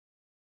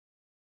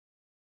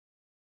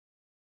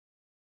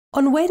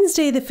On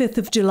Wednesday the 5th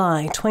of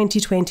July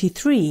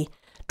 2023,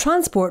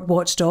 Transport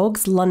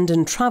watchdogs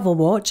London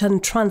TravelWatch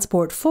and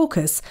Transport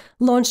Focus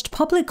launched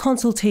public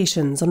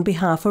consultations on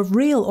behalf of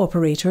rail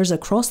operators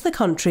across the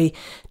country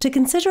to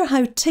consider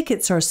how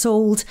tickets are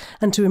sold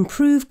and to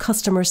improve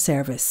customer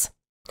service.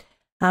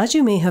 As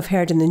you may have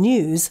heard in the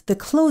news, the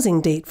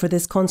closing date for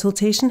this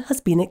consultation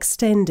has been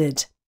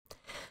extended.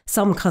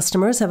 Some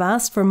customers have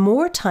asked for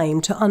more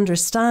time to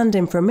understand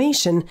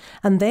information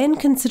and then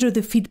consider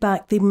the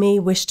feedback they may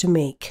wish to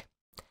make.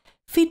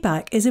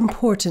 Feedback is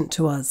important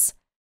to us,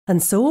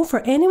 and so for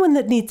anyone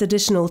that needs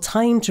additional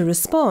time to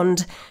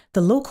respond,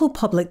 the local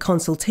public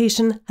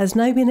consultation has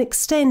now been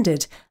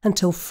extended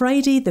until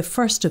Friday the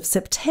 1st of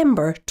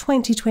September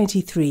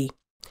 2023.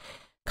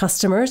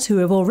 Customers who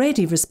have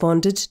already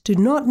responded do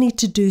not need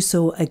to do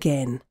so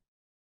again.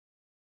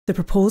 The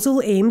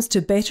proposal aims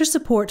to better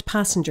support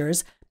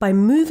passengers by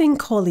moving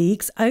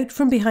colleagues out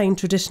from behind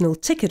traditional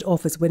ticket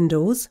office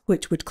windows,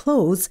 which would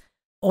close,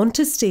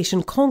 onto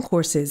station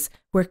concourses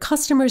where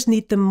customers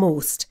need them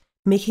most,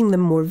 making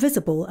them more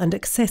visible and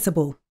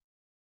accessible.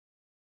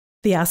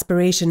 The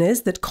aspiration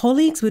is that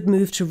colleagues would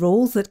move to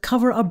roles that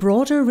cover a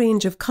broader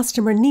range of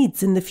customer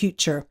needs in the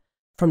future,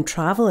 from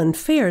travel and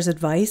fares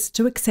advice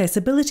to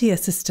accessibility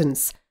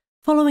assistance,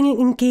 following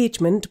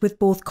engagement with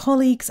both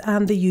colleagues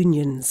and the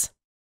unions.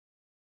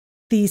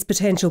 These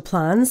potential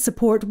plans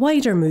support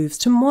wider moves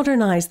to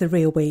modernise the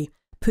railway,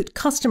 put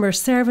customer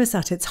service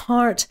at its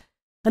heart,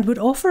 and would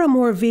offer a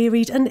more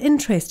varied and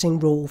interesting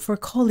role for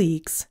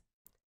colleagues.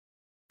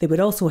 They would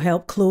also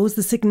help close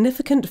the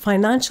significant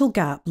financial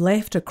gap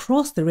left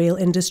across the rail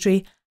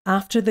industry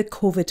after the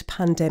COVID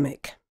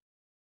pandemic.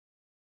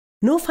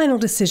 No final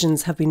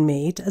decisions have been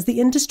made as the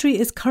industry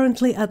is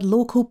currently at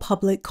local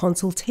public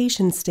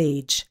consultation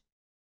stage.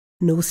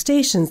 No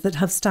stations that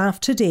have staff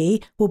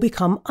today will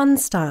become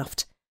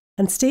unstaffed,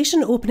 and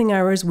station opening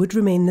hours would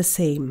remain the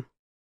same.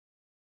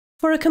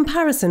 For a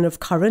comparison of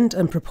current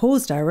and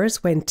proposed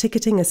hours when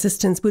ticketing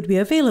assistance would be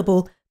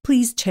available,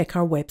 please check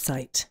our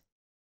website.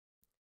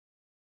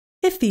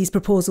 If these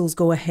proposals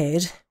go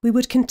ahead, we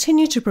would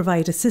continue to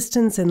provide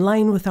assistance in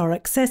line with our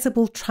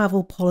accessible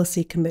travel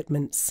policy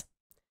commitments.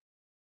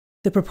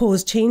 The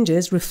proposed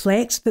changes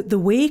reflect that the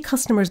way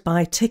customers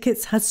buy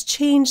tickets has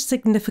changed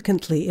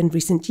significantly in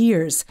recent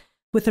years,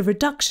 with a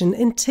reduction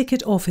in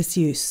ticket office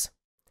use.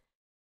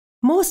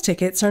 Most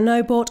tickets are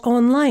now bought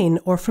online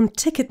or from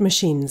ticket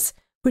machines,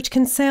 which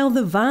can sell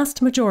the vast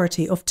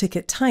majority of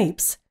ticket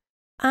types,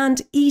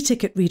 and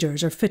e-ticket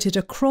readers are fitted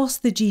across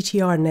the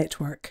GTR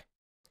network.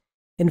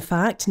 In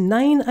fact,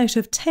 9 out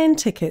of 10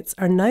 tickets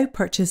are now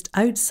purchased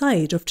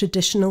outside of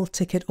traditional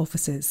ticket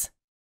offices.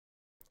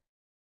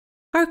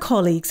 Our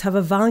colleagues have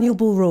a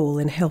valuable role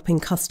in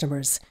helping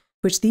customers,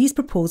 which these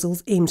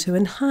proposals aim to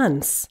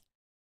enhance.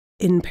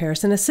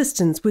 In-person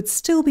assistance would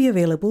still be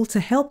available to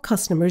help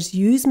customers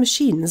use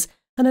machines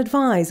and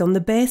advise on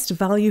the best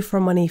value for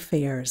money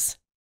fares.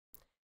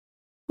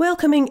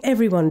 Welcoming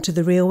everyone to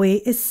the railway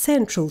is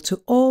central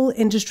to all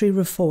industry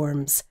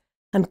reforms,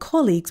 and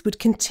colleagues would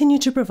continue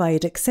to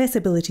provide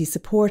accessibility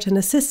support and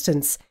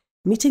assistance,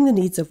 meeting the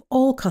needs of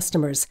all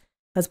customers,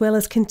 as well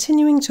as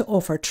continuing to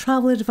offer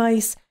travel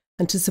advice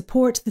and to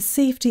support the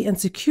safety and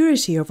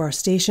security of our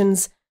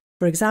stations,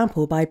 for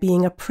example by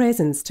being a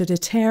presence to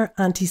deter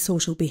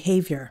antisocial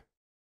behaviour.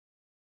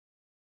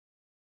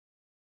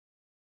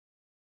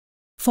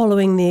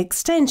 Following the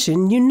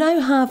extension, you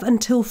now have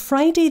until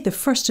Friday the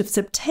 1st of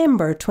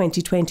September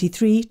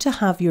 2023 to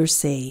have your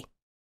say.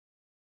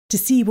 To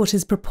see what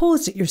is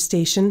proposed at your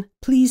station,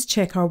 please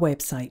check our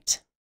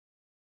website.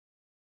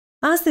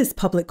 As this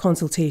public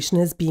consultation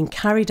is being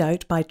carried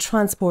out by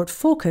Transport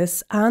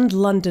Focus and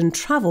London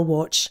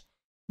TravelWatch,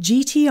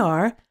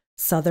 GTR,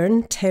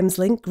 Southern,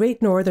 Thameslink,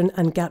 Great Northern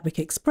and Gatwick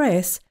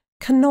Express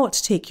cannot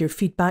take your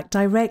feedback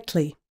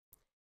directly.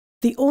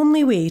 The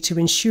only way to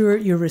ensure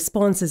your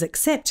response is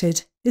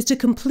accepted is to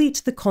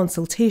complete the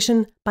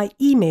consultation by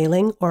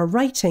emailing or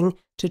writing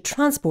to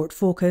Transport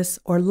Focus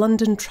or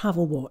London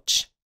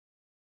TravelWatch.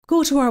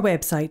 Go to our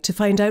website to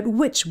find out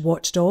which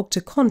watchdog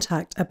to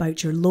contact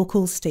about your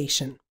local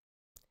station.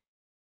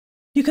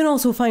 You can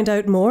also find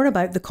out more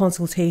about the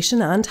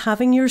consultation and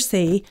having your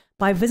say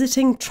by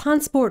visiting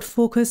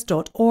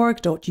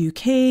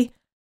transportfocus.org.uk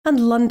and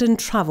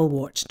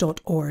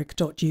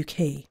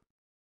londontravelwatch.org.uk.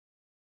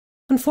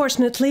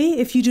 Unfortunately,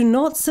 if you do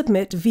not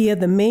submit via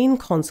the main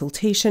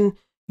consultation,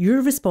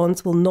 your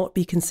response will not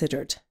be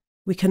considered.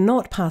 We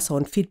cannot pass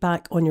on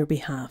feedback on your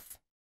behalf.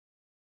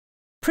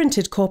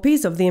 Printed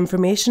copies of the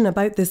information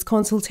about this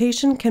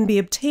consultation can be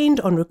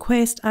obtained on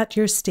request at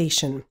your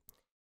station.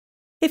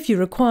 If you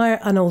require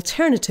an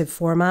alternative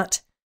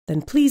format,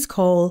 then please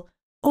call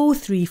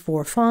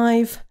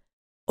 0345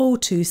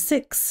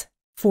 026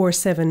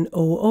 4700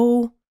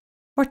 or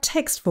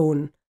text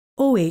phone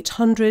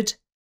 0800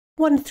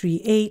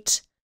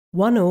 138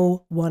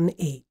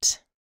 1018.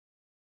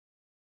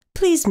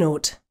 Please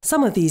note,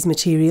 some of these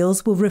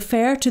materials will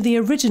refer to the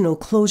original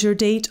closure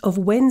date of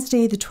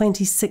Wednesday the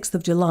 26th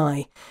of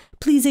July.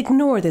 Please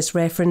ignore this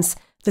reference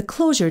The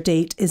closure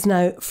date is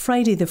now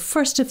Friday the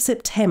 1st of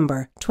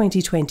September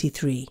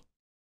 2023.